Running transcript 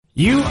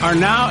You are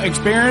now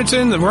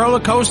experiencing the roller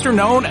coaster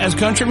known as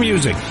country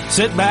music.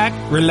 Sit back,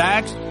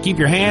 relax, keep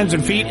your hands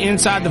and feet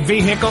inside the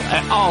vehicle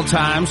at all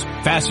times,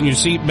 fasten your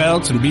seat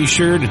belts, and be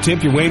sure to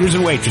tip your waiters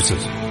and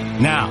waitresses.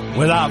 Now,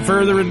 without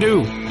further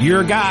ado,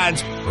 your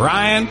guides,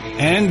 Ryan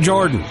and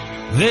Jordan.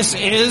 This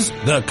is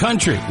the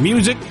Country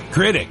Music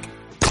Critic.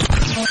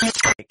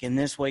 And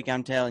this week,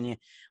 I'm telling you,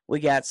 we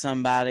got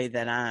somebody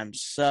that I'm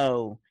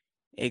so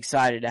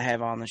excited to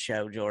have on the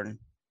show, Jordan.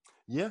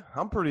 Yeah,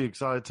 I'm pretty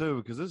excited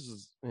too because this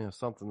is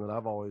something that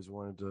I've always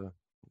wanted to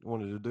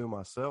do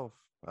myself.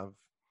 I'm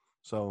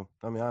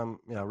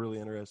really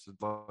interested.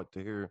 Like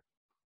to hear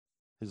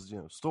his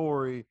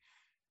story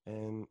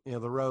and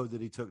the road that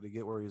he took to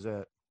get where he's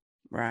at.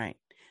 Right,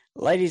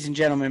 ladies and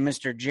gentlemen,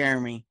 Mr.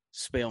 Jeremy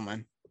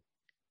Spielman.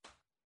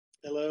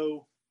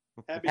 Hello,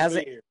 happy to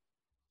be here.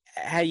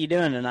 How you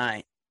doing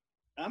tonight?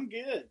 I'm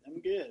good.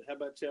 How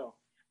about y'all?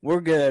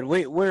 We're good.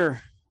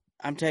 We're.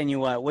 I'm telling you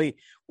what, we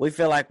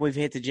feel like we've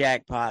hit the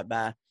jackpot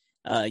by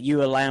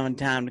you allowing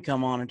time to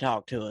come on and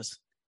talk to us.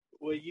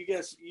 Well,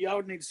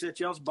 y'all need to set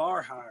y'all's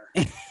bar higher.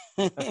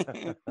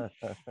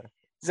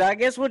 So I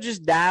guess we'll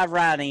just dive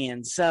right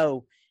in.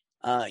 So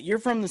you're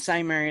from the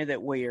same area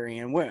that we are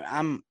in.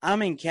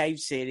 I'm in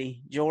Cave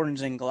City.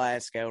 Jordan's in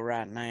Glasgow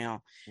right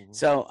now. Mm-hmm.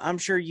 So I'm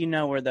sure you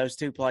know where those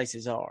two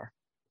places are.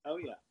 Oh,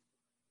 yeah.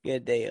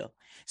 Good deal.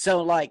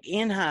 So like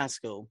in high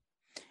school,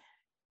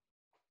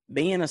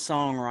 being a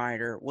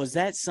songwriter, was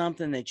that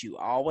something that you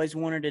always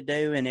wanted to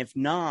do? And if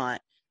not,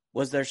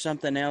 was there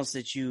something else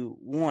that you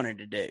wanted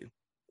to do?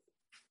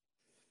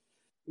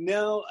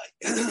 No,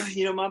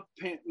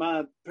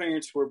 my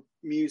parents were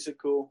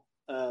musical.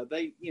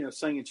 They,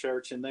 sang in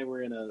church, and they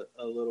were in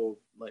a little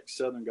like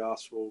Southern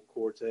gospel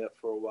quartet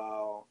for a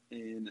while.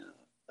 And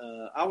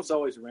I was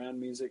always around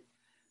music,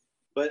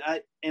 but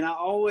I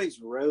always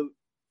wrote.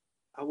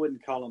 I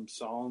wouldn't call them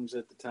songs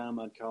at the time.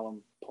 I'd call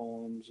them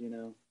poems,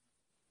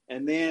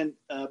 And then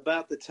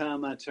about the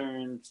time I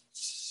turned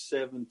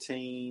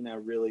 17, I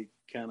really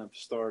kind of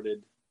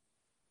started,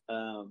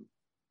 I'd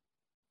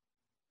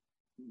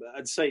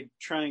say,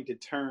 trying to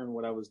turn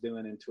what I was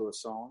doing into a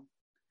song.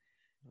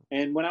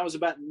 And when I was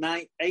about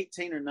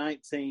 18 or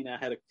 19, I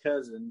had a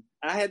cousin.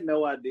 I had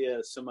no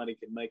idea somebody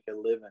could make a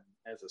living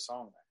as a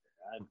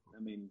songwriter. I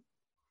mean,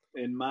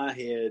 in my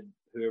head,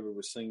 whoever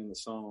was singing the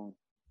song,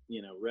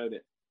 wrote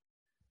it.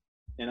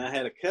 And I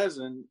had a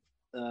cousin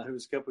who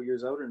was a couple of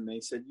years older than me,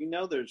 said,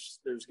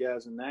 there's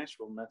guys in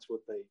Nashville, and that's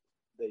what they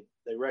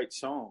write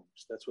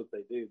songs. That's what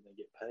they do. They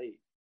get paid.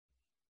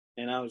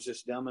 And I was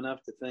just dumb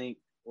enough to think,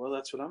 well,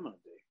 that's what I'm going to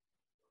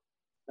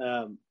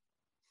do.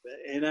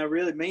 And I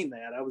really mean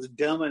that. I was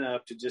dumb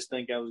enough to just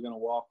think I was going to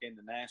walk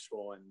into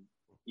Nashville and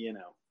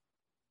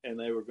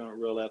they were going to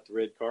roll out the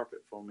red carpet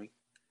for me.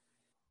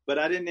 But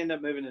I didn't end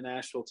up moving to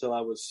Nashville till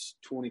I was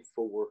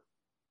 24.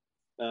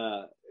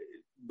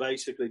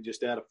 Basically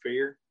just out of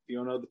fear, if you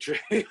don't know the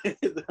truth.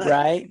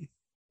 Right.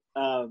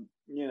 Half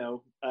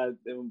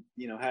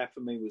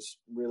of me was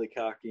really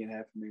cocky and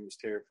half of me was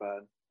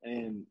terrified.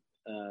 And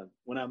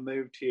when I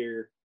moved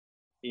here,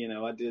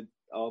 I did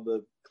all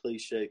the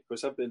cliche. Of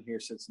course, I've been here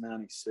since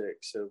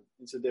 96, so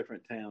it's a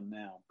different town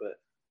now. But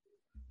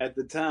at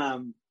the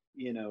time,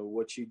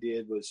 what you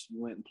did was you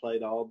went and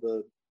played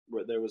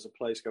there was a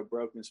place called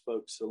Broken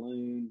Spoke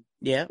Saloon.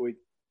 Yeah.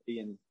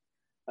 And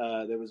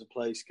there was a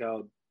place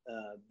called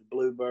the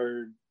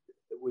Bluebird,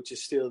 which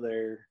is still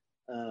there,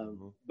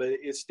 but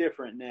it's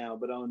different now.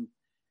 But I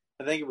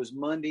think it was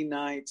Monday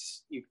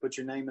nights, you could put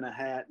your name in a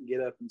hat and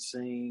get up and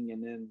sing.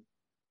 And then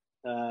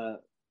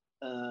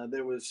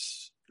there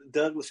was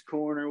Douglas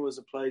Corner was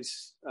a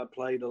place I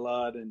played a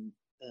lot, and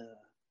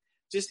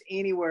just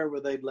anywhere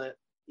where they'd let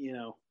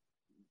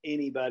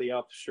anybody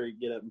off the street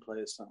get up and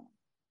play a song.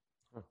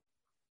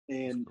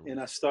 And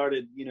I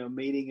started,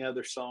 meeting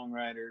other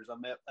songwriters. I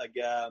met a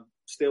guy,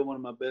 still one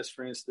of my best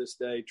friends to this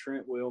day,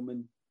 Trent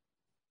Willman.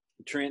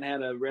 Trent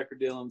had a record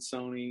deal on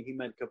Sony. He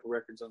made a couple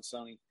records on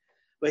Sony.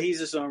 But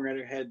he's a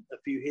songwriter, had a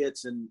few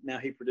hits, and now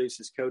he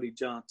produces Cody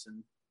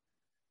Johnson.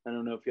 I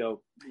don't know if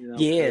y'all,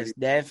 Yes,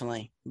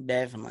 Cody.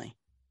 Definitely.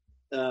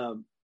 But,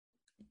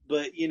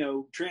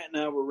 Trent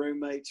and I were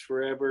roommates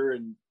forever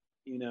and,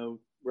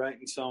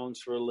 writing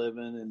songs for a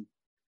living and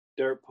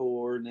dirt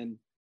poor. And then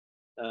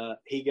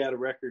he got a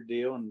record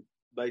deal, and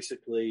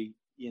basically,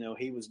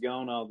 he was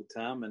gone all the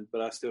time,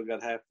 but I still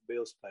got half the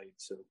bills paid.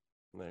 So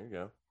there you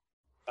go.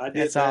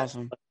 That's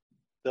awesome.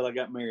 Till I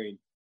got married.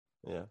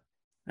 Yeah.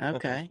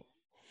 Okay.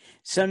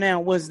 So now,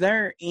 was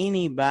there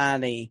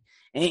anybody,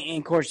 and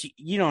of course,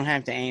 you don't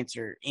have to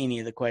answer any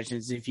of the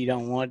questions if you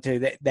don't want to,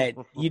 that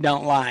you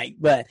don't like,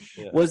 but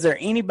was there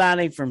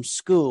anybody from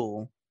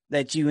school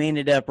that you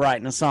ended up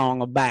writing a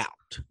song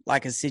about,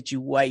 like a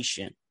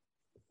situation?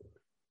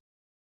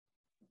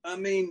 I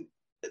mean,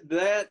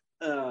 that,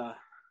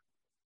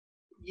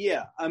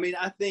 yeah. I mean,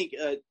 I think,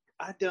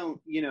 I don't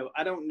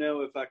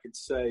know if I could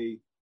say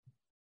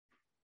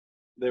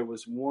there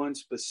was one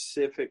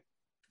specific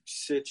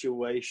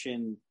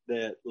situation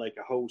that like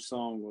a whole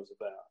song was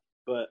about,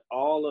 but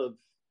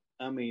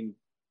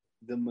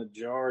the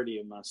majority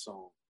of my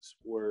songs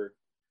were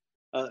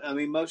I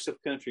mean, most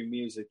of country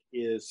music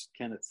is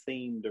kind of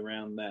themed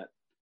around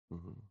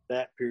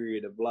that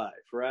period of life,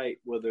 right?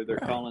 Whether they're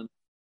calling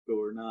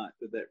or not,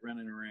 with that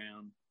running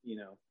around,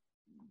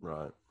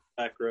 right,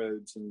 back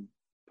roads and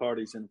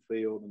parties in the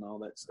field and all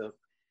that stuff.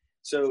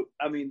 So,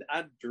 I mean,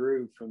 I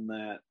drew from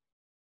that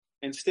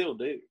and still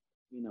do.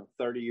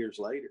 30 years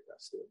later, I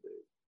still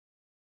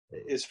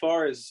do. As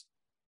far as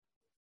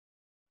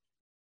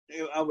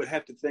I would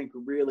have to think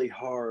really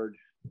hard,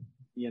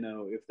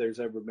 if there's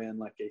ever been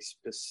like a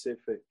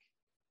specific,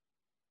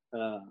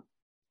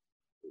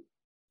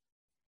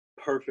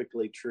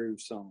 perfectly true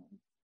song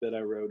that I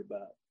wrote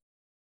about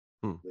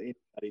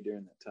anybody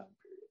during that time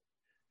period.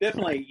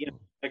 Definitely,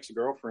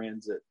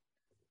 ex-girlfriends that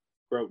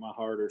broke my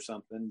heart or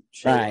something.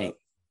 Right.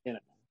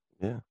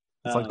 Yeah.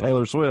 It's like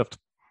Taylor Swift.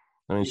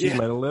 I mean, she's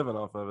made a living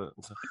off of it.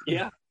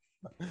 Yeah.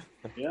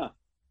 Yeah.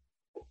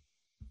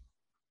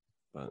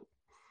 But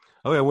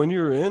okay, when you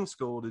were in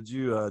school, did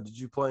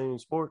you play any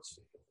sports?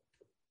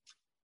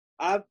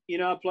 I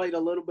played a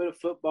little bit of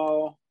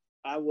football.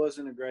 I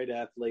wasn't a great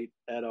athlete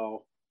at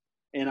all.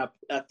 And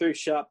I threw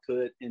shot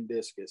put and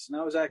discus. And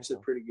I was actually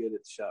pretty good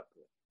at the shot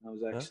put. I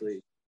was actually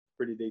a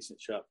pretty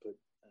decent shot put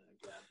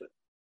guy. But,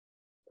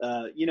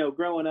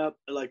 growing up,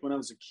 like when I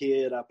was a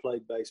kid, I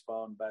played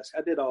baseball and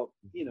basketball. I did all,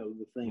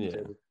 the things.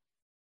 Yeah.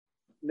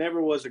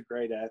 Never was a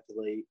great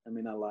athlete. I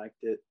mean, I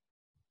liked it.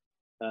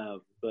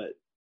 But,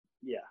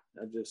 yeah,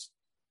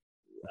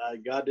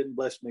 God didn't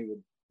bless me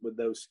with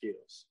those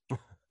skills.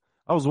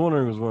 I was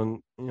wondering, was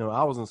when,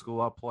 I was in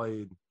school, I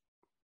played,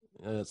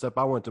 except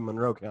I went to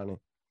Monroe County.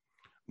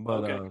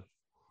 But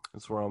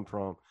that's where I'm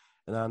from.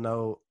 And I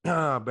know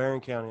Barron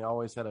County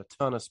always had a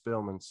ton of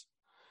Spillmans.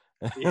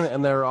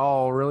 And they were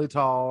all really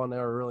tall and they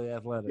were really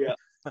athletic. Yeah.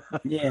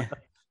 Yeah.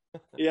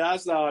 Yeah, I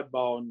was the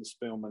oddball in the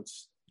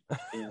Spillmans.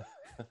 Yeah.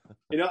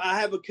 I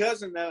have a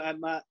cousin,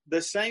 though,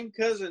 the same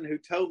cousin who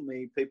told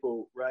me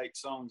people write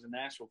songs in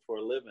Nashville for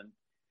a living,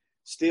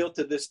 still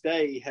to this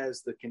day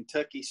has the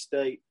Kentucky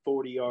State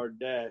 40-yard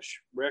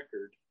dash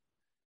record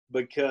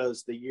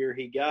because the year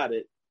he got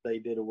it, they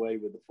did away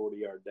with the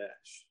 40-yard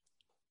dash.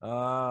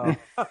 Oh.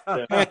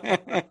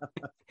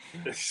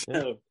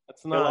 So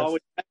that's nice.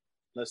 Always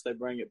unless they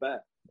bring it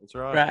back. That's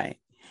right. Right.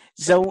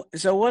 So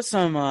what's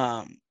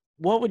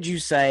what would you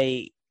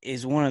say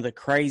is one of the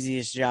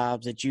craziest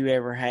jobs that you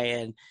ever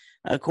had?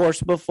 Of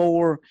course,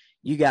 before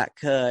you got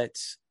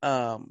cuts,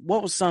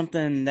 what was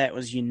something that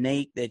was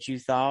unique that you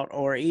thought,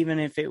 or even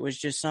if it was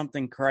just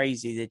something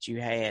crazy that you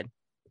had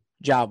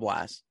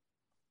job-wise?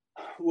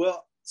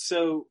 Well,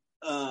 so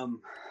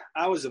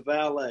I was a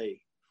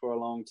valet for a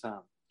long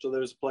time. So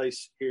there's a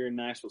place here in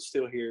Nashville,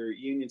 still here,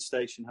 Union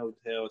Station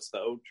Hotel. It's the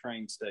old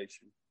train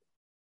station.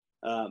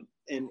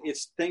 And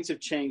things have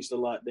changed a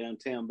lot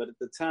downtown, but at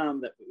the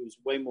time that it was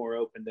way more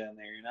open down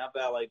there. And I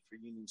valeted for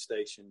Union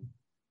Station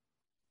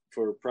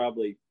for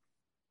probably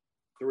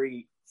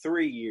three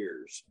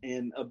years.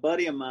 And a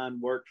buddy of mine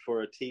worked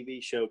for a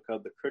TV show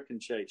called The Crook and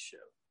Chase Show.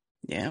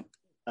 Yeah.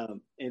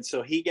 And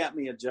so he got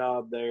me a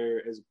job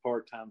there as a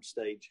part-time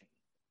stagehand.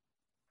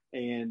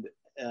 And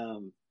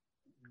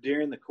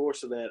during the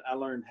course of that, I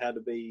learned how to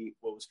be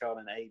what was called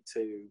an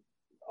A2,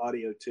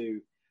 audio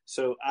 2.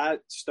 So I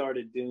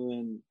started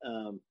doing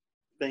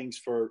things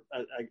for.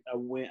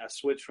 I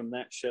switched from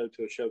that show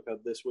to a show called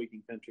This Week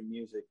in Country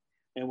Music,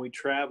 and we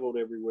traveled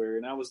everywhere.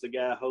 And I was the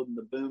guy holding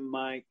the boom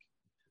mic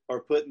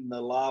or putting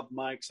the lav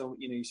mics on.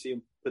 You see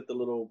them put the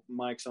little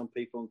mics on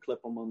people and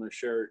clip them on their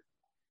shirt.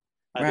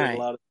 I did a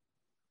lot of.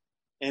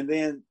 And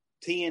then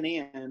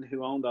TNN,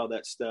 who owned all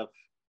that stuff,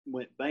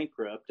 went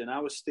bankrupt, and I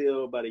was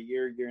still about a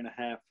year and a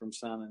half from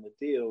signing the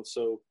deal.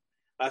 So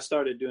I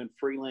started doing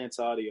freelance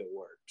audio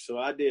work. So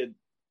I did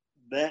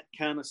that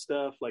kind of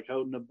stuff, like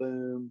holding a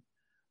boom,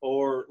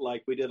 or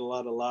like we did a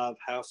lot of live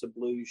House of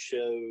Blues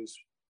shows,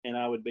 and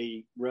I would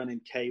be running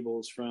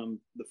cables from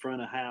the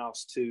front of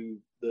house to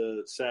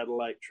the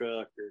satellite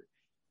truck, or,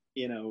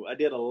 I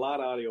did a lot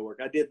of audio work.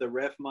 I did the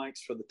ref mics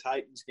for the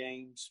Titans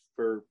games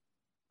for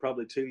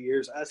probably 2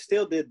 years. I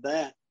still did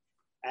that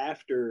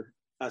after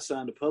I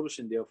signed a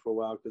publishing deal for a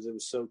while because it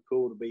was so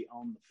cool to be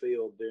on the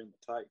field during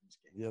the Titans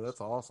game. Yeah,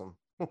 that's awesome.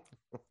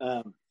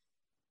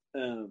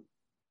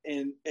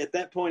 And at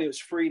that point, it was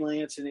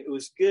freelance, and it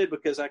was good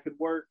because I could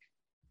work.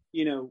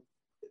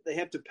 They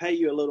have to pay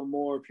you a little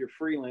more if you're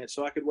freelance,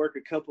 so I could work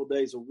a couple of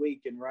days a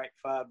week and write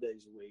 5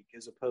 days a week,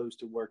 as opposed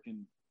to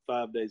working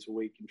 5 days a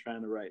week and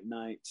trying to write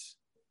nights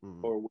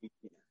or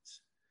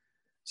weekends.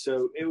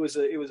 So it was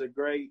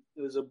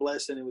a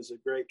blessing. It was a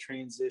great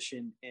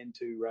transition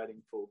into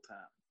writing full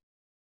time.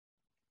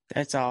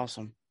 That's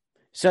awesome.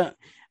 So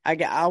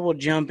I will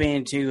jump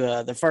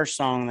into the first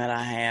song that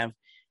I have,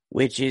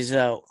 which is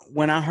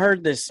when I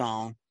heard this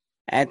song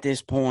at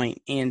this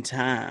point in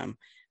time,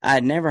 I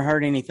had never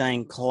heard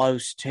anything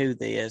close to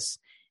this,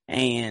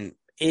 and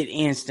it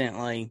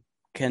instantly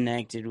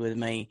connected with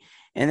me.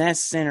 And that's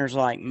Sinners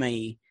Like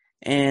Me.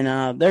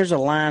 And there's a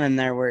line in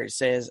there where it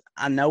says,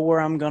 I know where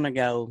I'm going to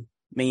go.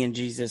 Me and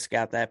Jesus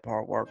got that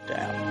part worked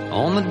out.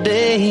 On the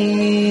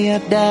day I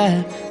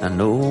die, I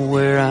know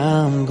where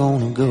I'm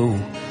gonna go.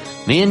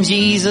 Me and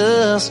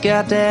Jesus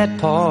got that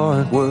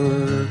part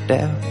worked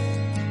out.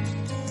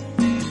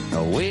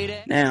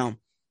 Now,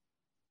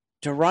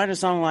 to write a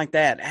song like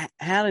that,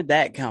 how did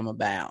that come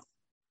about?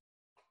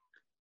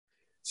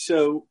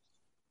 So,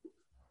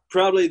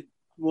 probably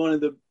one of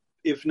the,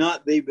 if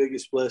not the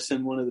biggest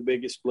blessing, one of the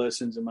biggest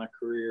blessings in my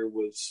career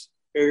was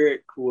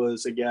Eric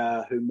was a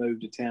guy who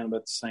moved to town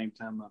about the same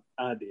time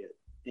I did.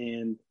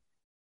 And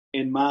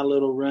in my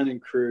little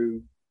running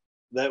crew,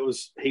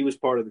 he was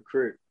part of the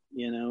crew.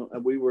 You know,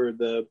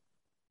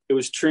 it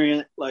was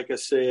Trent, like I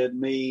said,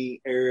 me,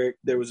 Eric,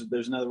 there's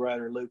another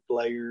writer, Luke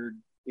Laird,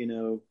 you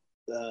know,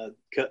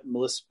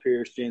 Melissa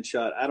Pierce, Jen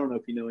Schott. I don't know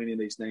if you know any of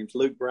these names.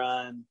 Luke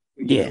Bryan.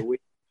 Yeah. You know,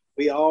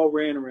 we all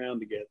ran around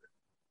together.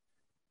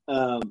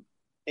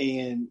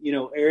 And, you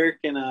know, Eric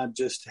and I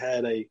just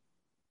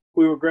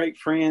we were great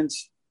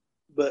friends,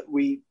 but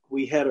we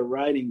had a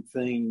writing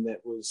thing that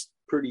was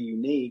pretty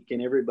unique,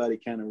 and everybody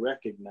kind of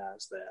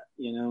recognized that,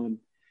 you know, and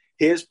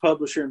his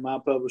publisher and my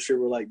publisher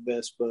were like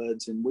best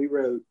buds, and we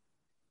wrote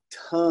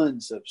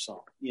tons of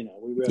songs, you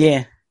know,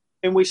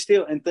 and we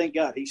still, and thank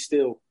God he's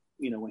still,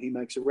 you know, when he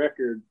makes a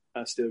record,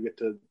 I still get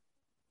to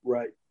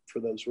write for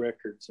those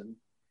records. And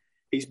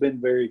he's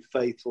been very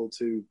faithful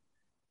to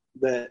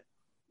that.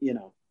 You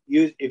know,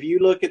 if you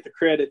look at the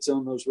credits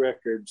on those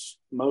records,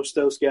 most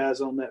of those guys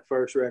on that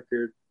first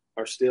record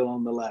are still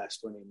on the last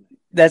one he made.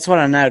 That's what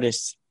I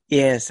noticed.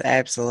 Yes,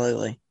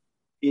 absolutely.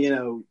 You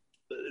know,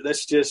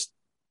 that's just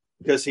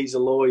because he's a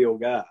loyal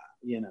guy.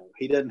 You know,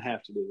 he doesn't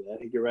have to do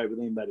that. He can write with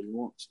anybody he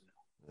wants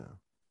to.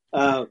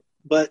 Yeah.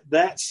 But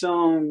that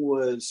song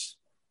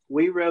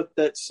we wrote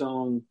that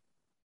song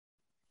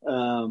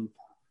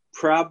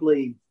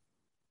probably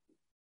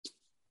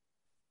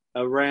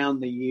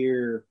around the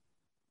year,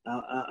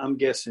 I'm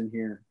guessing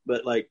here,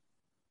 but like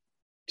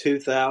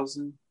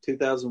 2000,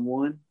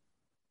 2001.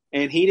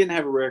 And he didn't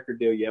have a record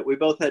deal yet. We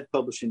both had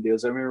publishing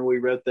deals. I remember we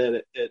wrote that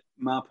at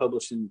my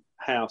publishing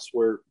house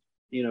where,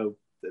 you know,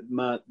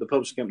 the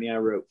publishing company I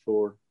wrote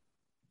for.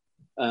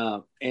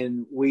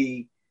 And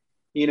we,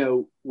 you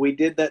know, we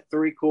did that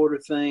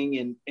 3/4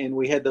 thing, and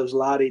we had those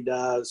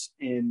la-di-das,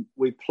 and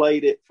we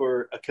played it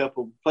for a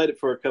couple,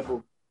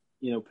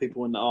 you know,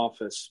 people in the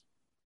office.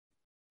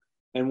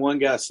 And one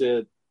guy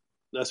said,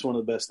 that's one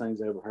of the best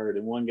things I ever heard.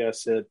 And one guy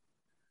said,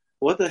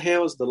 what the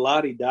hell is the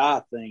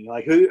la-di-da thing?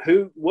 Like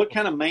what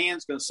kind of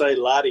man's going to say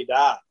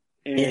la-di-da?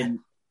 And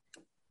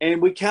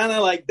we kind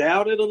of like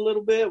doubted a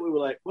little bit. We were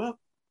like, well,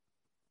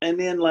 and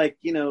then like,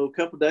 you know, a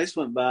couple of days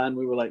went by and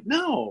we were like,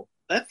 no,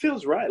 that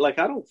feels right. Like,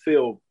 I don't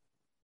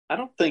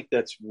think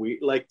that's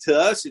weird. Like, to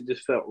us, it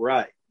just felt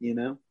right, you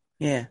know?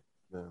 Yeah.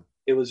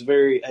 It was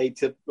very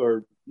atypical,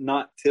 or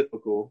not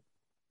typical,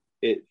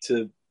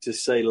 to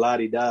say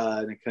la-di-da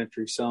in a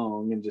country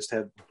song and just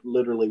have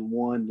literally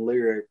one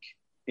lyric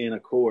in a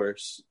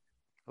chorus.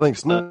 I think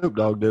Snoop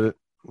Dogg did it,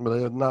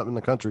 but not in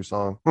the country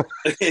song.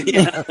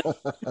 Yeah.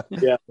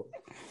 Yeah.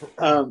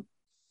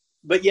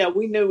 But yeah,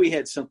 we knew we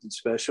had something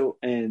special,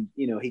 and,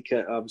 you know, he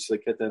obviously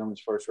cut that on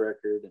his first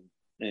record,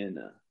 and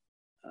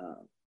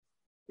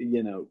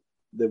you know,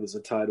 there was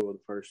a title of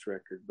the first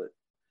record, but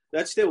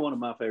that's still one of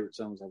my favorite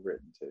songs I've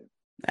written too.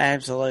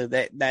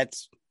 Absolutely.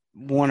 That's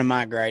one of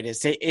my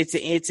greatest.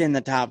 It's in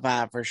the top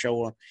 5 for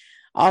sure.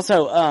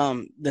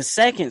 Also, the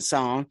second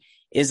song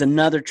is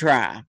Another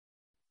Try.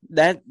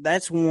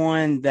 That's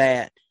one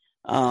that,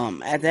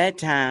 at that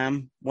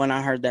time when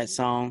I heard that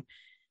song,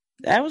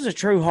 that was a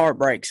true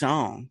heartbreak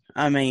song.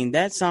 I mean,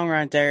 that song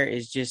right there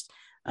is just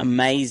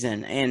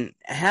amazing. And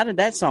how did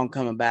that song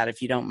come about,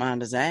 if you don't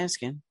mind us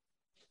asking?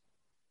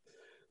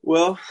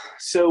 Well,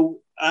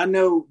 so I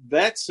know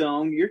that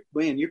song, you're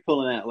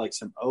pulling out like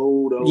some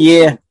old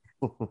yeah.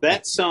 Song.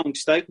 That song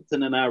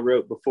Stapleton and I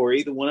wrote before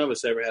either one of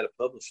us ever had a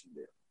publishing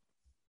deal.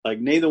 Like,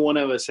 neither one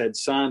of us had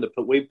signed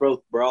we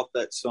both brought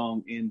that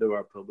song into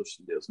our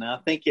publishing deals. Now, I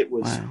think it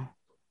was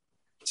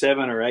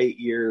 7 or 8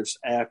 years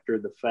after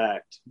the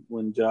fact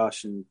when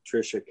Josh and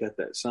Trisha cut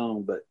that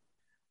song. But,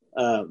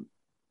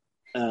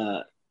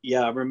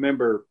 yeah, I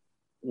remember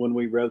when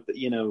we wrote that,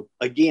 you know,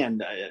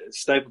 again,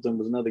 Stapleton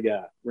was another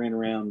guy, ran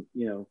around,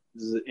 you know,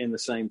 in the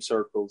same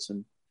circles.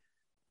 And,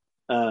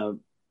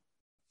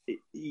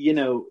 you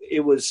know,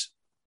 it was,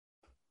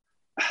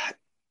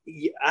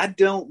 I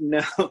don't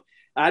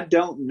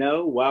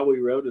know why we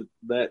wrote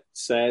that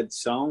sad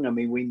song. I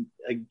mean,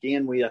 I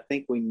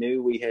think we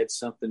knew we had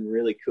something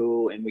really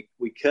cool, and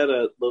we cut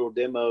a little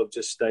demo of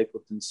just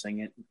Stapleton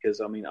singing,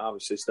 because, I mean,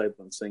 obviously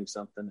Stapleton sings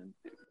something.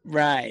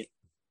 Right.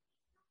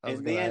 I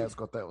was going to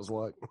ask what that was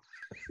like.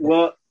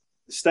 Well,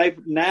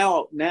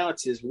 now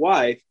it's his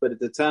wife, but at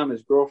the time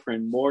his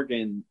girlfriend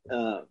Morgan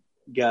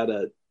got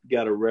a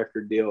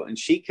record deal, and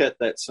she cut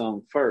that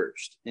song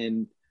first.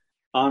 And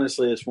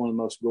honestly, it's one of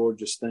the most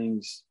gorgeous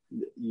things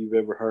you've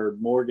ever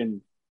heard.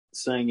 Morgan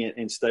sang it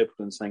and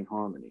Stapleton sang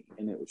harmony,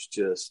 and it was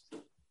just.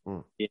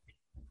 Yeah.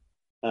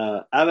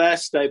 I've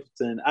asked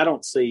Stapleton. I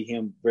don't see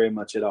him very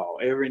much at all.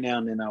 Every now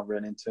and then I'll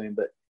run into him,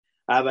 but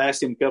I've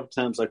asked him a couple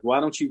times, like, why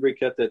don't you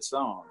recut that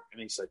song?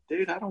 And he's like,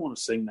 dude, I don't want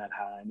to sing that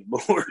high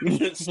anymore.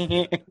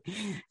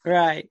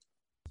 Right.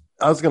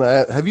 I was going to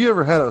ask, have you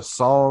ever had a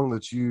song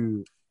that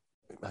you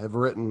have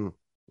written,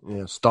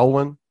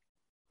 stolen,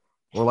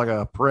 or like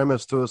a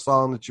premise to a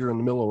song that you're in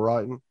the middle of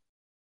writing?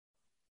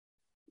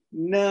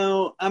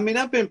 No, I mean,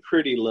 I've been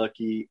pretty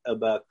lucky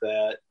about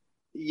that.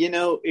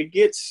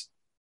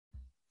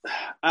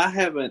 I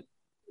haven't,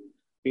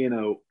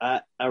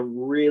 I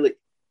really,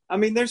 I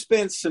mean, there's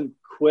been some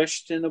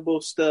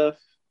questionable stuff,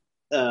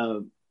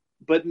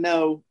 but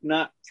no,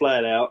 not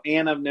flat out.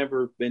 And I've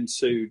never been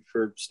sued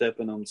for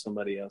stepping on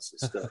somebody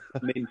else's stuff. I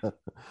mean,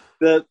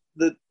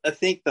 I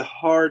think the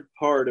hard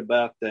part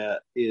about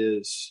that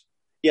is,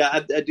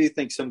 I do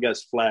think some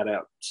guys flat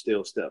out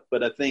steal stuff,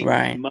 but I think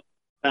most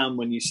of the time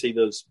when you see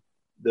those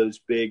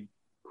big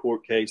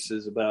court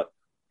cases about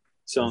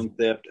song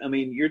theft, I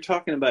mean, you're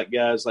talking about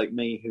guys like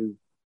me who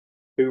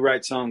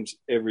write songs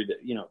every day,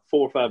 4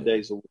 or 5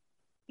 days a week,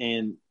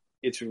 and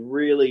it's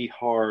really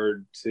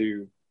hard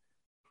to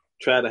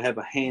try to have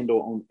a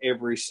handle on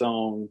every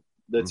song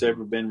that's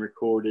ever been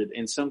recorded,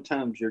 and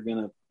sometimes you're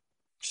gonna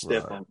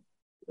step on it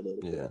a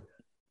little bit.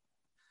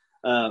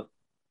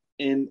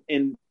 And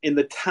in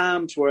the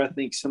times where I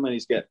think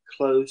somebody's got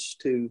close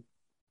to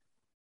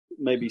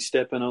maybe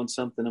stepping on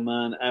something of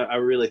mine, I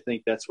really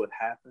think that's what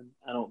happened.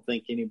 I don't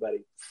think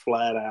anybody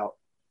flat out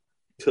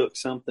took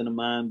something of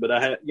mine, but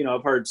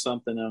I've heard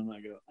something and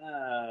I go,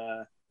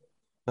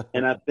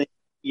 and I think,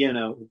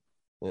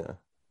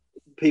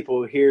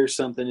 people hear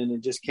something and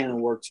it just kind of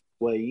works its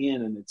way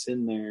in and it's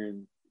in there.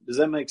 And does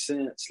that make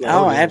sense? Like,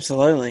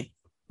 absolutely.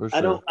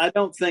 Sure. I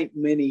don't think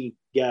many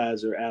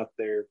guys are out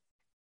there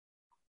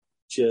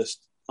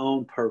just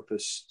on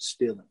purpose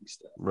stealing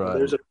stuff. Right.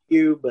 There's a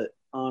few, but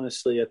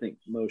honestly, I think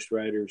most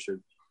writers are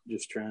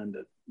just trying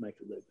to make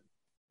a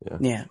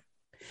living. Yeah.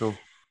 Cool.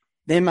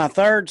 Then my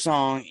third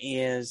song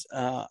is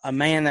A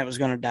Man That Was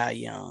Gonna Die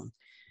Young.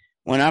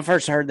 When I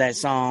first heard that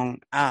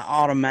song, I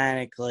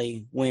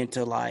automatically went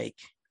to like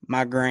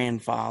my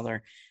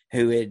grandfather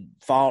who had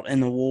fought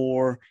in the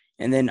war,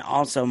 and then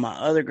also my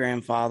other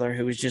grandfather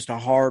who was just a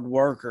hard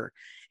worker.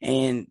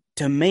 And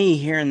to me,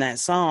 hearing that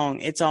song,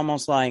 it's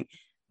almost like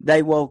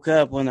they woke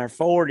up when they're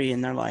 40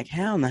 and they're like,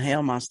 how in the hell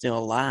am I still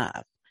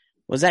alive?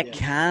 Was that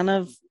kind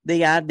of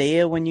the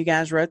idea when you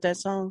guys wrote that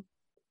song?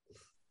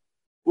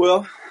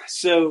 Well,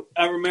 so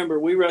I remember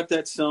we wrote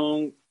that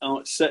song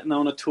sitting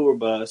on a tour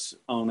bus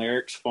on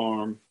Eric's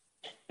farm,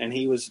 and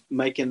he was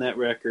making that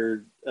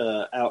record,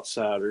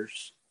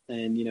 Outsiders.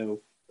 And,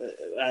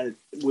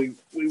 we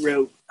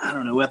wrote, I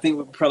don't know, I think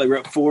we probably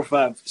wrote 4 or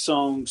 5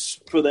 songs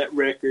for that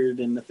record.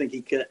 And I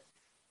think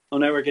on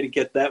that record, he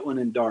cut that one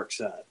in Dark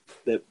Side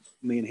that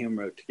me and him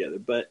wrote together.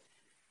 But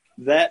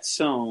that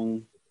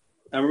song,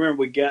 I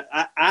remember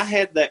I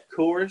had that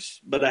chorus,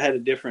 but I had a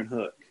different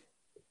hook.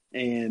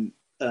 And,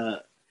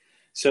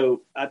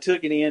 so I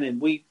took it in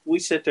and we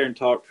sat there and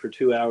talked for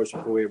 2 hours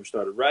before we ever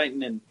started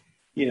writing. And,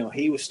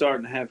 he was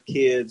starting to have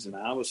kids, and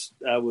I was,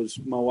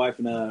 my wife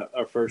and I,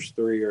 our first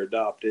 3 are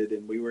adopted,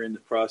 and we were in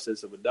the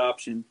process of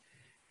adoption.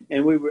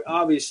 And we were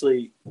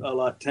obviously a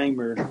lot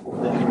tamer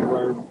than we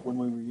were when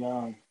we were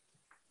young.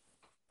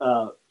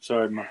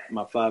 Sorry, my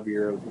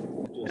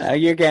 5-year-old.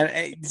 You're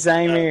getting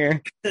same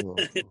here.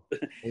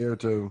 Here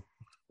too.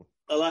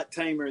 A lot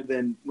tamer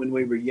than when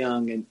we were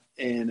young,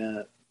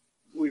 and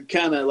we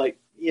kind of like,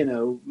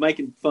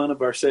 making fun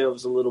of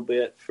ourselves a little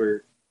bit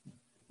for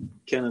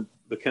kind of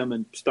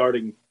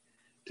starting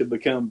to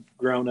become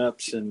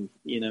grown-ups and,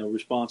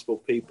 responsible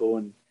people.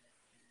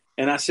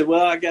 And I said,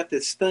 well, I got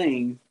this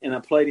thing, and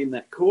I played him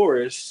that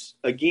chorus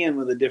again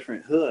with a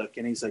different hook.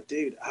 And he's like,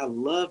 dude, I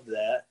love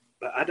that,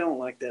 but I don't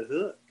like that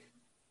hook.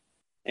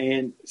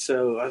 And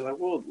so I was like,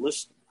 well,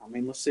 let's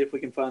see if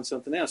we can find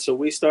something else. So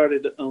we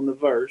started on the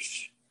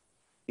verse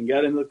and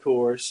got into the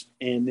chorus.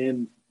 And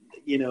then,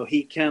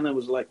 he kind of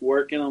was like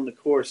working on the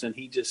chorus, and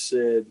he just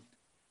said,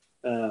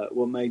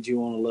 what made you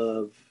want to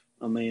love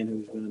a man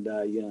who's going to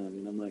die young?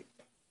 And I'm like,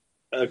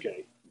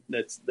 okay,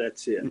 that's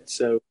it.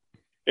 So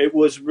it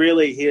was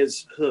really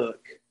his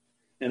hook,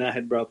 and I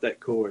had brought that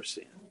chorus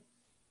in.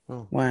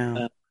 Oh,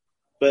 wow.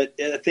 But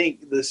I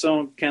think the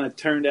song kind of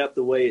turned out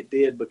the way it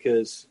did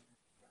because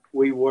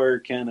we were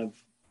kind of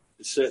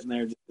sitting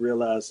there just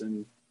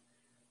realizing,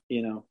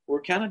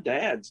 we're kind of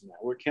dads now.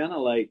 We're kind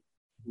of like,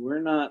 we're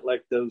not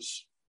like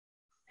those,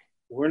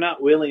 we're not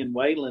Willie and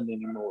Wayland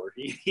anymore.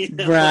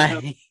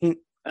 Right.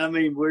 I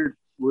mean, we're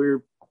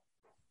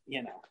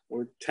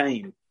we're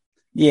tame.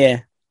 Yeah.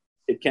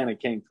 It kind of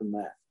came from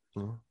that.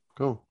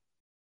 Cool.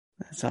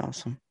 That's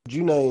awesome. Could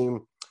you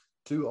name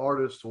 2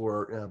 artists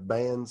or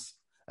bands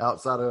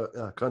outside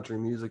of country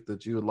music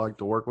that you would like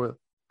to work with?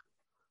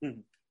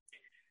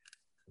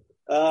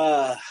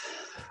 I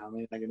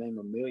can name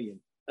a million.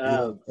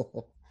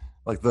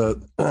 Like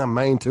the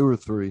main 2 or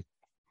 3.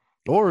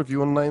 Or if you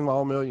want to name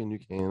all million, you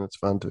can. That's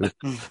fine too.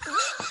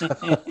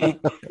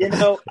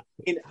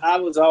 I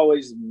was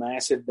always a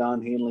massive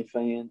Don Henley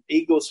fan,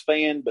 Eagles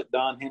fan, but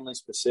Don Henley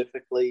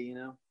specifically,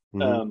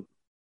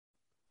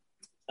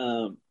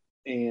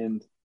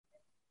 and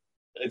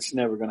it's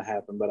never going to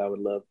happen, but I would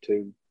love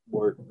to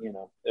work,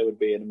 that would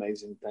be an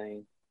amazing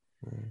thing.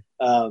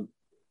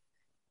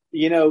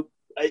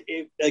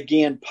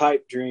 Again,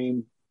 pipe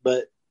dream,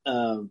 but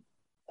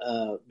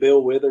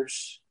Bill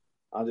Withers.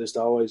 I just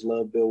always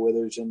loved Bill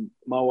Withers, and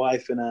my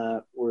wife and I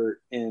were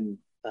in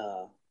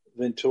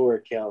Ventura,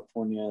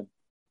 California,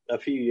 a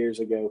few years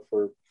ago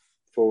for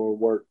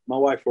work. My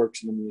wife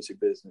works in the music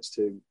business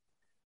too.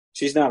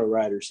 She's not a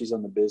writer; she's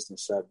on the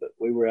business side. But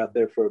we were out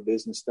there for a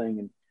business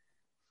thing,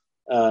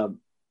 and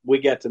we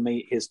got to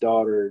meet his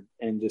daughter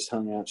and just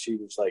hung out. She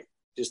was like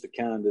just the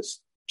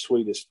kindest,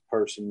 sweetest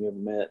person you ever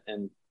met,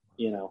 and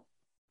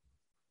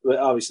but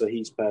obviously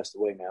he's passed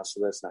away now, so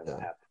that's not going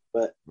to happen.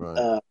 But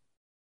Right.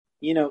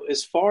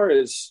 as far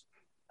as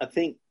I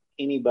think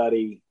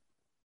anybody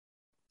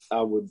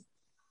I would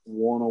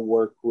want to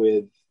work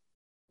with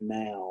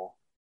now,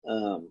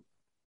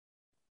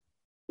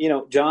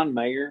 John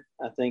Mayer,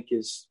 I think,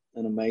 is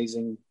an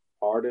amazing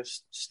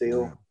artist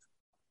still.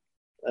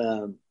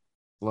 A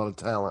lot of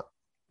talent.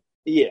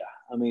 Yeah,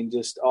 I mean,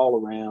 just all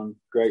around,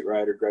 great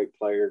writer, great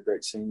player,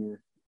 great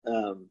singer.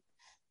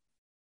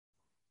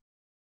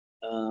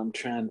 I'm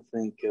trying to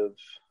think of.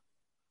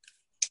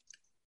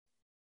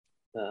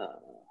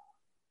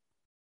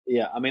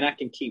 I mean, I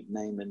can keep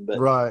naming, but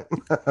Right.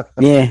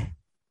 Yeah.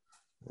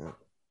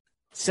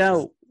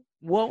 So,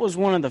 what was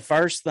one of the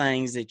first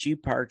things that you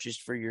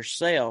purchased for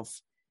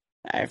yourself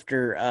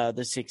after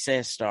the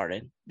success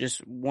started?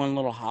 Just one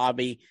little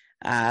hobby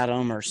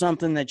item or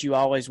something that you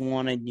always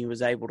wanted and you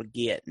was able to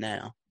get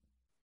now?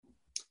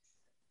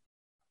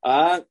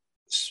 I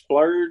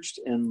splurged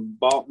and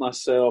bought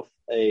myself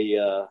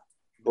a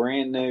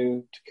brand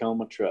new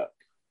Tacoma truck.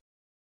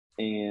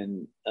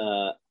 And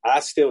I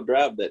still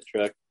drive that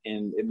truck,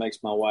 and it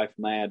makes my wife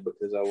mad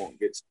because I won't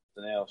get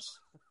something else.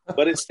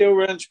 But it still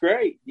runs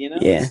great, Yeah.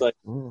 It's like,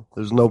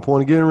 there's no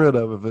point in getting rid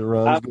of it if it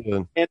runs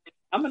good. And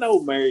I'm an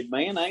old married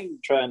man. I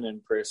ain't trying to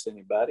impress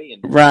anybody.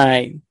 And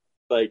Right.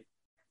 Like,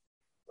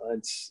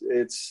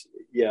 it's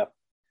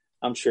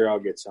I'm sure I'll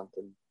get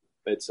something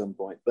at some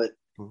point. But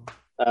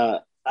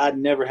I'd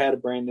never had a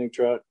brand new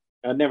truck.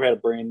 I never had a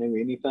brand new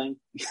anything.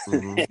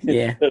 Mm-hmm.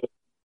 Yeah.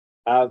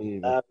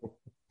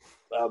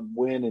 I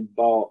went and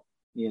bought,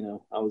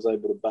 I was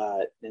able to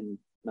buy it and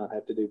not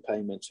have to do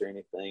payments or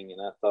anything. And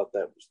I thought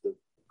that was the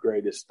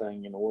greatest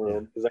thing in the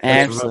world. Yeah.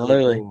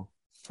 Absolutely.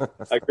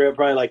 I grew up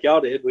probably like y'all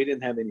did. We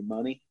didn't have any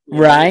money.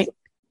 Right.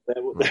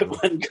 That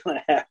wasn't going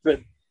to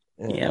happen.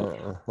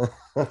 Yeah.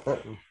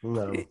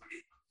 No.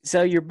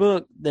 So your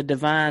book, The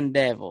Divine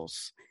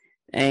Devils.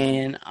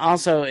 And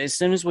also, as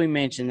soon as we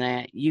mention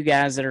that, you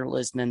guys that are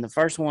listening, the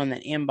first one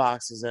that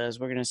inboxes us,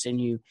 we're going to send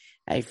you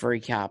a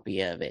free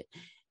copy of it.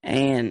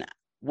 And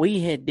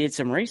we had did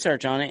some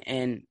research on it,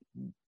 and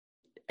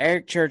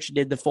Eric Church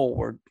did the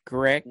foreword,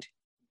 correct?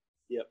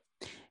 Yep.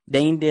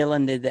 Dean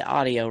Dillon did the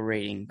audio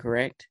reading,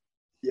 correct?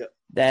 Yep.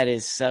 That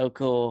is so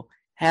cool.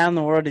 How in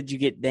the world did you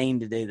get Dean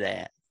to do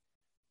that?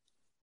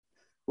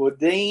 Well,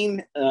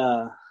 Dean,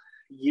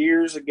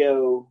 years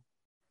ago,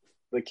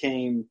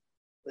 became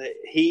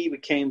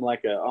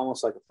like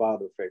almost like a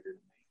father figure to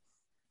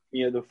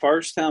me. The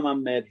first time I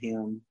met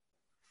him,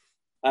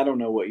 I don't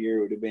know what year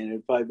it would have been. It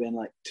would probably been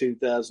like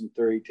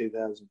 2003,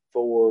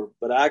 2004.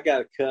 But I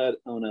got a cut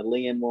on a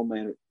Lee Ann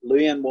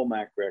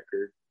Womack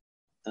record,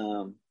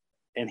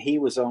 and he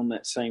was on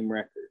that same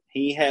record.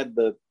 He had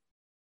the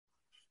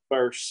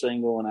first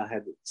single, and I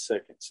had the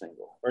second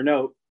single. Or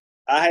no,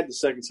 I had the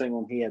second single,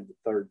 and he had the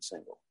third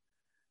single.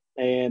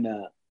 And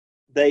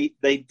they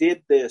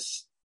did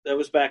this. That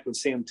was back when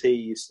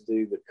CMT used to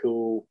do the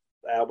cool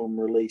album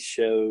release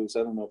shows.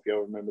 I don't know if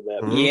y'all remember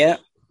that. Mm-hmm. Yeah.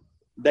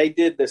 They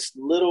did this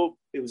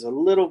it was a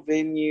little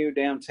venue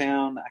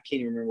downtown. I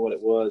can't even remember what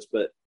it was,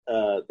 but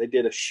they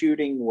did a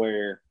shooting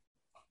where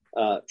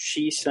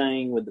she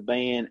sang with the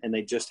band and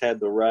they just had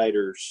the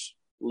writers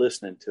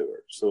listening to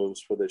her. So it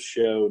was for this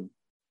show.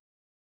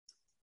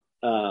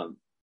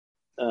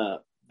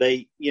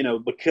 They,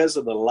 because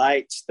of the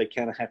lights, they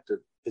kind of have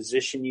to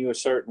position you a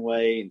certain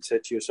way and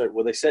set you a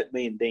certain, they set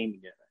me and Dean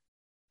together.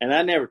 And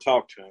I never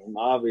talked to him,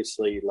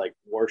 obviously, like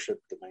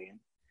worshiped the man.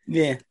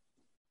 Yeah.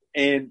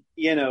 And,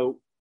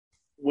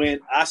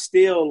 when I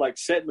still like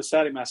sitting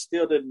beside him, I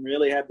still didn't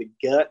really have the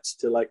guts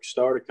to like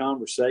start a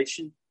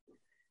conversation.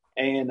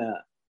 And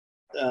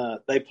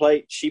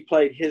she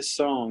played his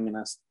song,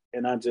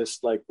 and I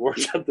just like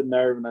worked up the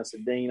nerve, and I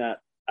said, Dean,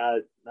 I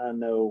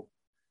know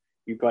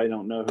you probably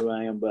don't know who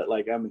I am, but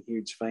like I'm a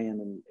huge fan,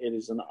 and it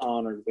is an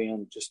honor to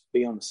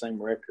be on the same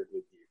record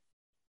with you.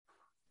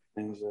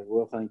 And he's like,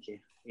 well, thank you.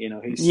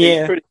 He's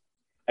pretty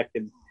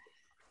active.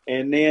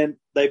 And then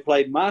they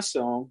played my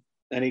song,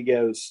 and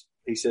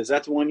he says,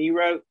 that's the one you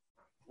wrote?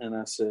 And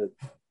I said,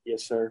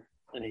 yes, sir.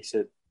 And he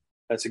said,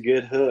 that's a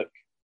good hook.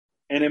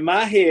 And in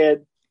my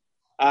head,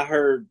 I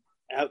heard,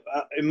 I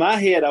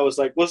was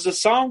like, was the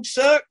song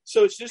suck?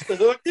 So it's just the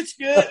hook that's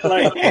good?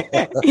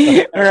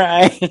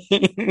 Right.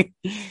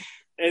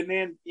 And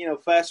then,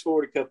 fast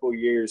forward a couple of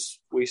years,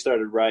 we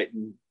started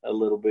writing a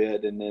little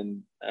bit. And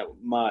then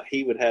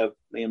he would have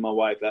me and my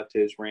wife out to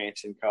his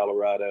ranch in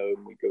Colorado,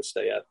 and we'd go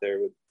stay out there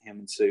with him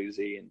and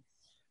Susie. And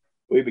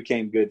we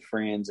became good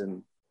friends.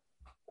 And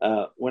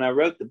when I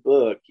wrote the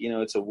book,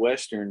 it's a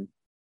Western.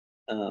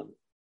 I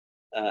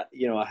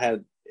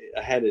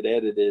had it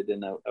edited,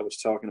 and I was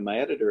talking to my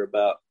editor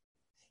about.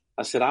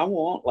 I said, I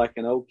want like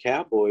an old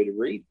cowboy to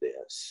read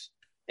this,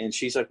 and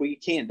she's like, "Well, you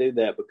can't do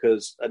that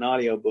because an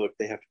audiobook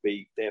they have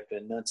to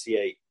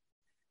enunciate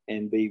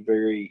and be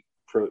very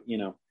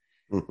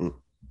Mm-hmm.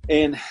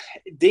 And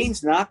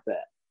Dean's not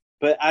that,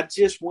 but I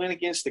just went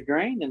against the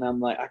grain, and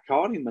I'm like, I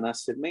called him and I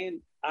said,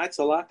 "Man, it's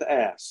a lot to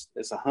ask.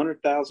 It's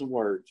 100,000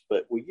 words,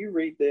 but will you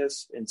read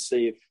this and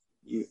see if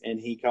you?" And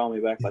he called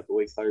me back like a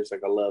week later. He's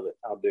like, "I love it.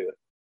 I'll do it."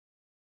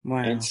 Wow.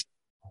 And so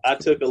I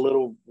took a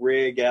little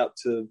rig out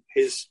to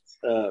his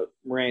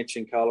ranch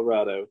in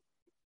Colorado,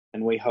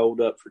 and we holed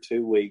up for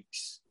 2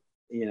 weeks,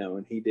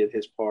 and he did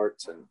his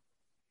parts, and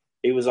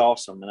he was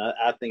awesome. And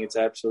I think it's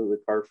absolutely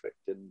perfect.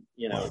 And,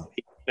 Wow.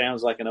 he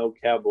sounds like an old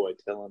cowboy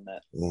telling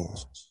that. Yeah.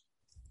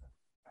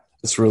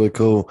 It's really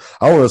cool.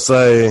 I want to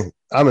say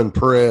I'm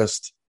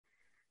impressed.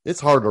 It's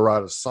hard to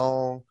write a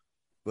song,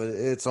 but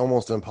it's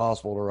almost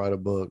impossible to write a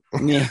book.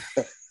 Yeah.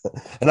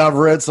 And I've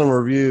read some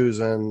reviews,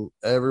 and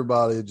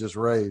everybody just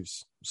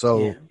raves.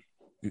 So,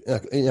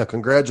 yeah,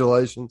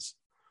 congratulations.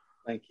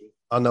 Thank you.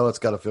 I know it's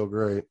got to feel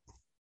great.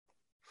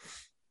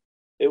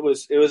 It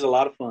was a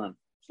lot of fun.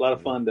 It's a lot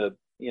of fun to,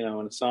 in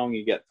a song,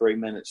 you got 3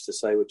 minutes to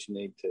say what you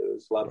need to.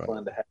 It's a lot of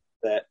fun to have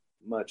that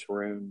much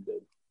room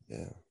to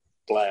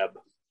blab.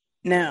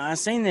 Now, I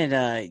seen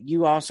that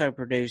you also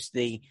produced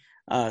the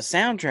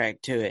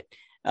soundtrack to it.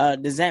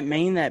 Does that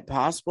mean that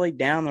possibly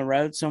down the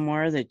road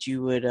somewhere that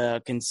you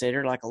would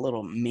consider like a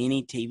little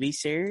mini TV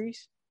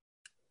series?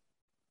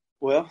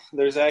 Well,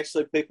 there's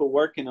actually people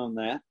working on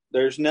that.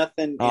 There's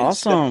nothing.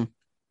 Awesome.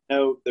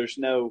 There's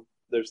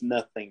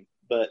nothing,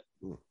 but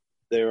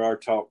there are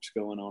talks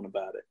going on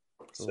about it.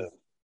 Cool.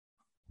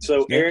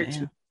 So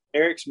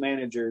Eric's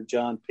manager,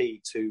 John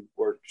Peets, who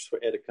works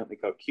at a company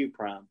called Q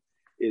Prime,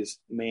 is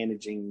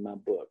managing my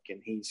book,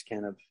 and he's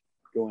kind of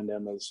going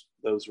down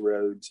those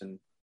roads and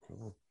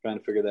trying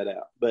to figure that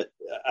out. But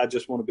I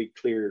just want to be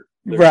clear.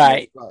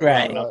 Right.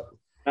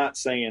 Not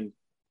saying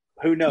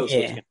who knows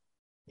what's going to,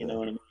 you know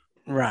what I mean?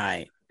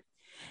 Right.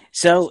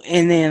 So,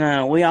 and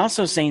then we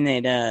also seen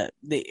that,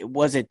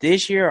 was it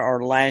this year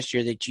or last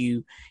year that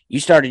you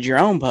started your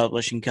own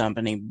publishing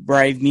company,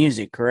 Brave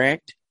Music,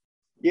 correct?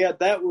 Yeah,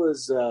 that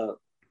was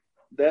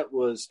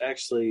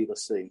actually,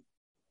 let's see,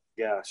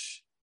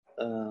 gosh,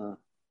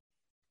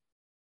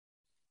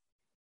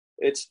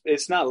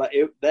 it's not like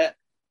it. That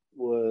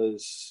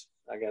was,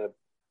 I got to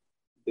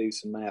do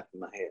some math in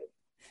my head.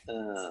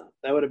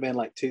 That would have been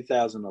like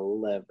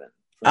 2011.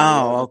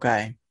 Oh,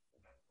 okay.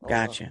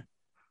 Gotcha.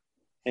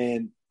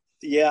 And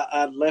yeah,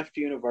 I left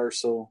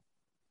Universal.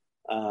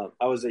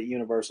 I was at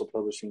Universal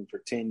Publishing for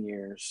 10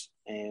 years,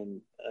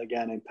 and a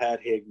guy named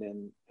Pat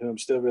Hignan, who I'm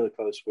still really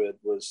close with,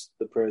 was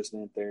the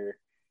president there.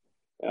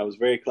 I was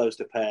very close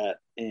to Pat,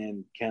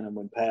 and kind of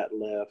when Pat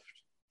left,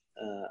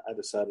 I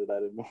decided I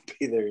didn't want to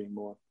be there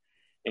anymore.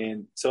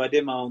 And so I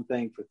did my own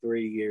thing for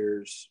 3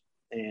 years,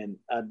 and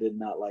I did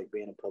not like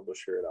being a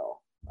publisher at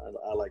all.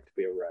 I like to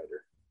be a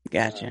writer.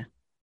 Gotcha.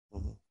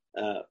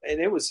 And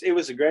it was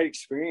a great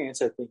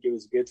experience. I think it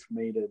was good for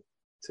me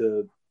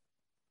to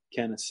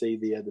kind of see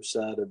the other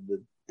side of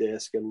the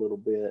desk a little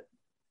bit.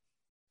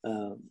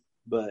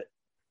 But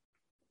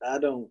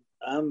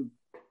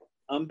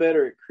I'm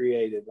better at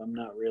creative. I'm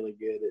not really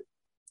good at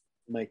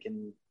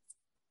making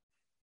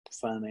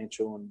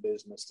financial and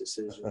business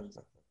decisions.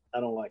 I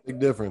don't like big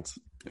that. difference.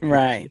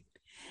 Right.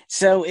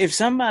 So if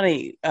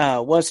somebody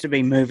was to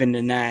be moving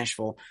to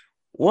Nashville,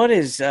 what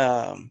is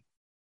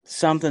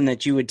something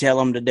that you would tell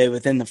them to do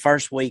within the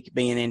first week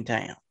being in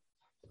town?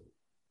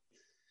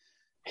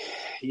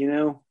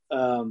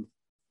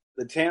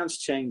 The town's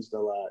changed a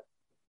lot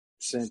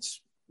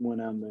since when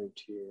I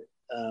moved here.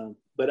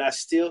 But I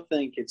still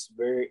think it's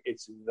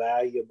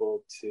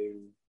valuable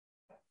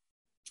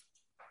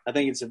I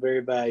think it's a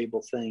very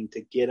valuable thing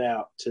to get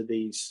out to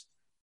these,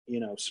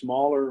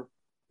 smaller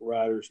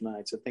writers'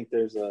 nights. I think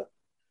there's a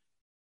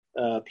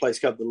place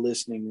called the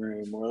Listening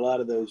Room where a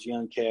lot of those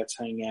young cats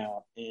hang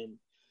out, and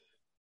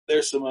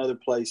there's some other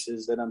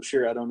places that I'm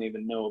sure I don't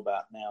even know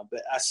about now.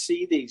 But I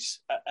see these.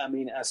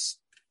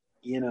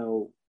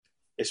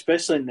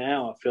 Especially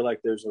now, I feel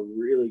like there's a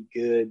really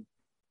good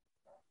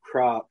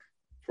crop,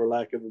 for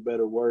lack of a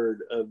better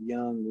word, of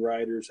young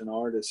writers and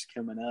artists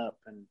coming up,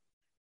 and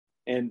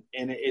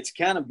it's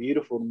kind of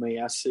beautiful to me.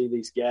 I see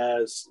these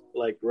guys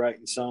like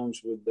writing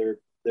songs with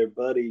their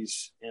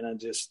buddies, and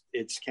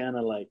it's kind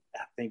of like,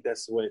 I think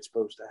that's the way it's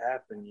supposed to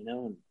happen,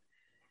 and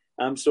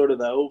I'm sort of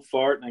the old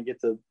fart, and I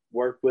get to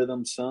work with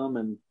them some,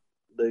 and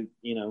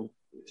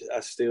I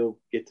still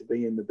get to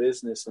be in the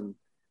business, and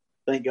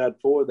thank God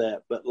for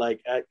that. But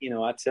like, I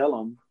tell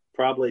them,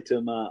 probably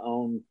to my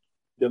own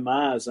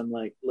demise, I'm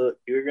like, look,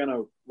 you're going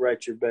to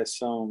write your best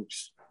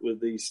songs with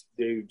these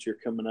dudes you're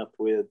coming up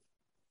with,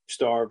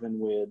 starving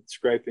with,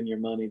 scraping your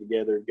money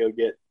together, go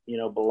get,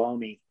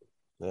 bologna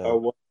or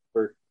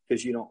whatever,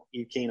 because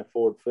you can't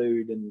afford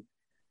food.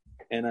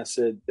 And I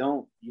said,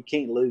 you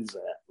can't lose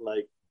that.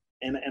 Like,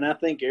 and I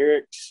think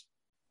Eric's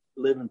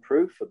living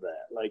proof of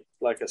that.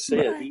 Like I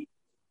said,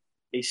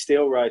 he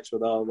still writes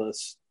with all the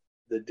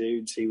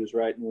dudes he was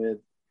writing with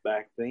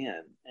back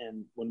then,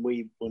 and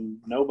when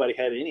nobody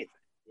had anything,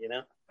 you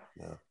know.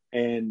 Yeah.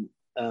 And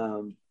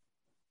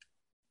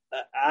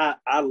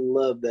I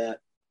love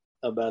that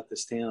about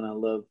this town. I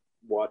love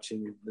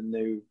watching the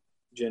new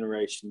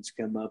generations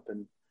come up,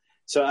 and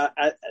so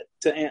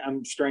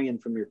I'm straying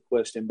from your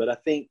question, but I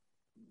think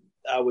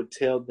I would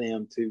tell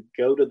them to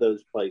go to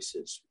those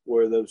places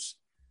where those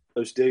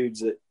dudes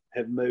that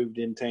have moved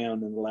in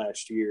town in the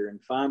last year, and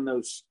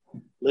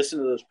listen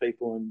to those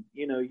people, and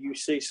you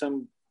see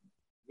some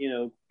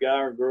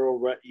guy or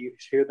girl, you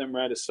hear them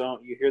write a song,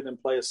 you hear them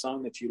play a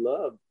song that you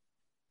love.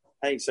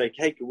 Hey, say,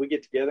 hey, could we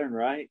get together and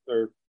write,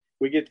 or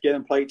we get together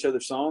and play each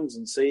other's songs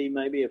and see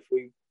maybe if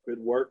we could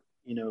work,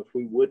 if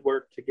we would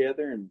work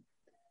together.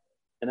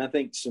 And I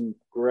think some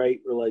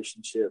great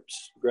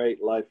relationships,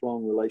 great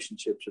lifelong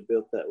relationships are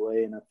built that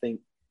way. And I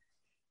think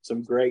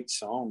some great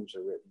songs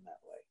are written that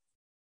way.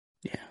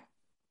 Yeah.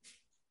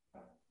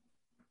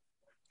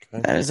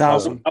 Okay. That is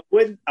awesome.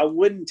 I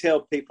wouldn't tell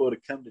people to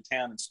come to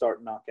town and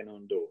start knocking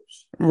on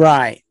doors.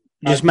 Right.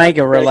 Just make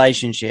a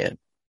relationship.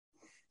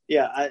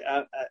 Yeah.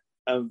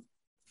 I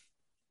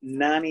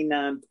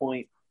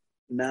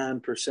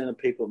 99.9% of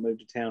people that move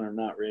to town are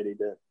not ready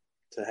to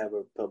have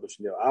a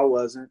publishing deal. I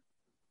wasn't.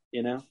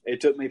 It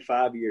took me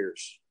 5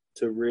 years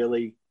to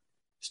really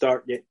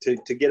start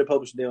to get a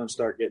publishing deal and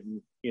start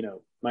getting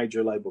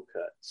major label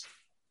cuts,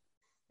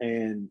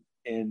 and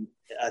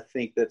I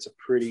think that's a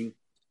pretty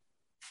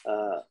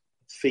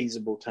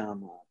feasible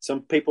timeline.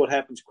 Some people it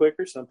happens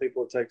quicker, some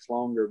people it takes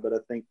longer, but I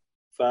think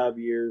 5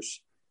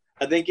 years.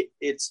 I think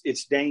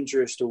it's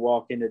dangerous to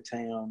walk into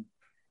town.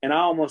 And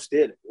I almost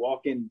did it.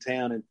 Walk into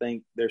town and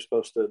think they're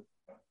supposed to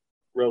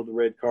roll the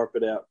red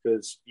carpet out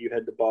because you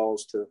had the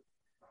balls to,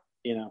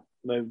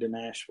 move to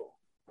Nashville.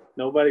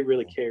 Nobody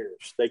really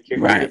cares. They care.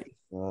 Right.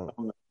 There's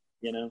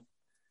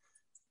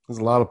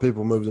a lot of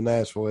people move to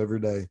Nashville every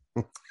day.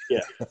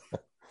 Yeah.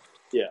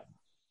 Yeah.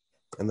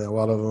 And then a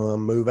lot of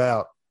them move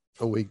out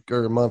a week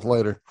or a month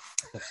later.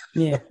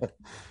 Yeah.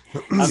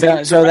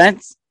 So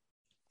that's.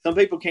 Some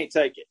people can't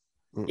take it.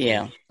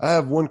 Yeah. I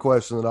have one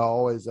question that I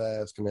always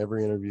ask in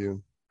every interview.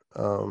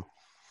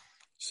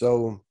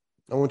 So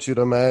I want you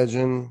to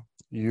imagine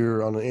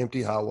you're on an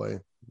empty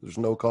highway. There's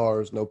no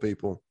cars, no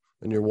people,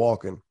 and you're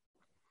walking.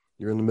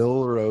 You're in the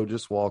middle of the road,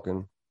 just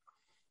walking.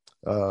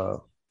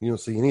 You don't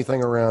see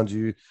anything around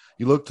you.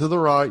 You look to the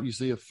right, you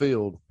see a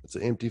field. It's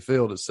an empty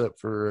field except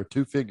for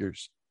two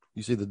figures.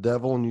 You see the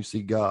devil and you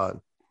see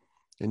God.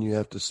 And you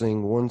have to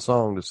sing one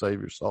song to save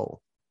your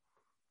soul.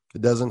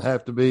 It doesn't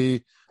have to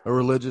be a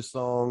religious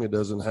song. It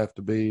doesn't have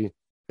to be,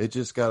 it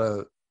just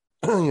gotta,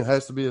 it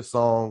has to be a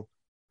song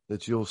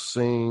that you'll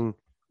sing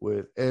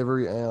with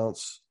every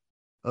ounce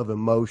of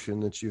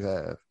emotion that you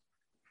have.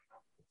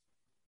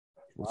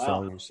 What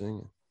song are you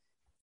singing?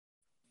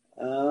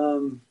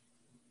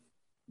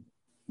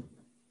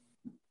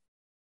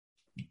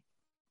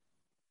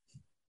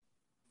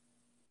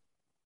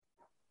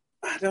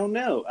 I don't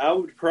know. I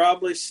would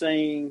probably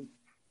sing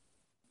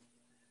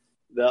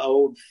the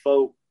old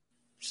folk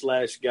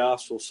 /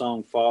 gospel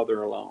song,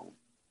 Farther Along.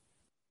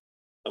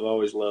 I've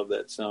always loved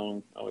that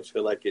song. I always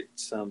feel like it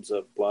sums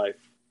up life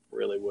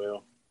really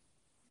well.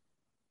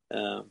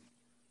 And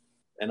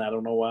I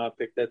don't know why I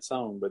picked that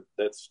song, but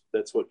that's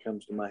what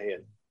comes to my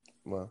head.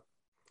 Well,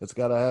 it's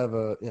got to have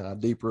a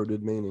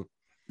deep-rooted meaning.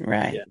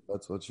 Right. Yeah.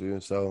 That's what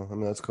so, I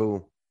mean, that's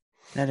cool.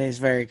 That is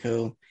very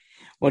cool.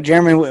 Well,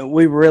 Jeremy,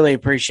 we really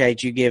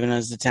appreciate you giving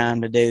us the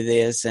time to do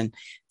this, and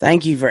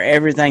thank you for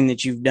everything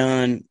that you've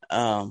done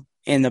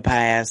in the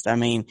past. I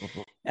mean,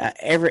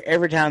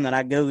 every time that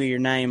I Google your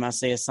name, I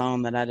see a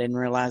song that I didn't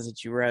realize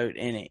that you wrote,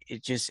 and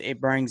it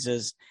brings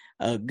us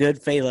a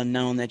good feeling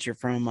knowing that you're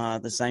from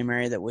the same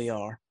area that we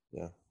are.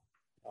 Yeah.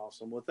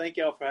 Awesome. Well, thank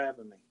y'all for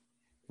having me.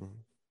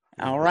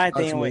 Mm-hmm. All right,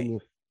 nice then.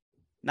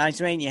 Nice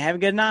meeting you. Have a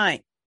good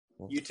night.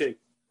 You too.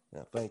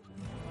 Yeah, thank you.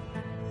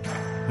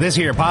 This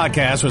here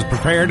podcast was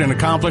prepared and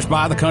accomplished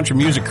by the Country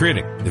Music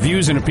Critic. The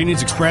views and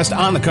opinions expressed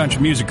on the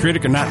Country Music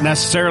Critic are not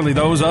necessarily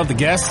those of the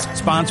guests,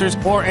 sponsors,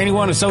 or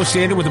anyone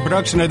associated with the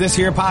production of this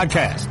here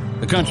podcast.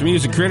 The Country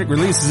Music Critic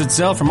releases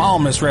itself from all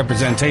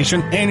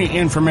misrepresentation. Any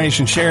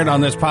information shared on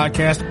this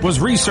podcast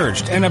was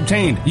researched and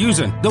obtained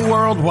using the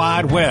World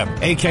Wide Web,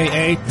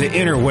 aka the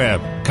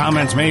interweb.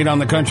 Comments made on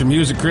the Country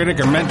Music Critic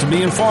are meant to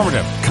be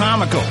informative,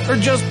 comical, or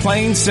just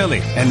plain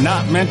silly, and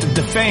not meant to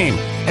defame,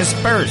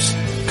 asperse,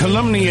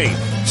 calumniate,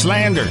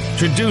 slander,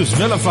 traduce,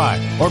 vilify,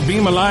 or be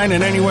malign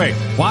in any way.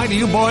 Why do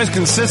you boys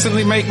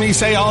consistently make me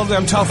say all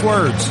them tough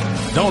words?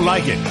 Don't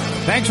like it.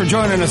 Thanks for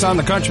joining us on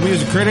the Country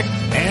Music Critic,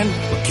 and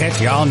we'll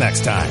catch y'all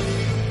next time.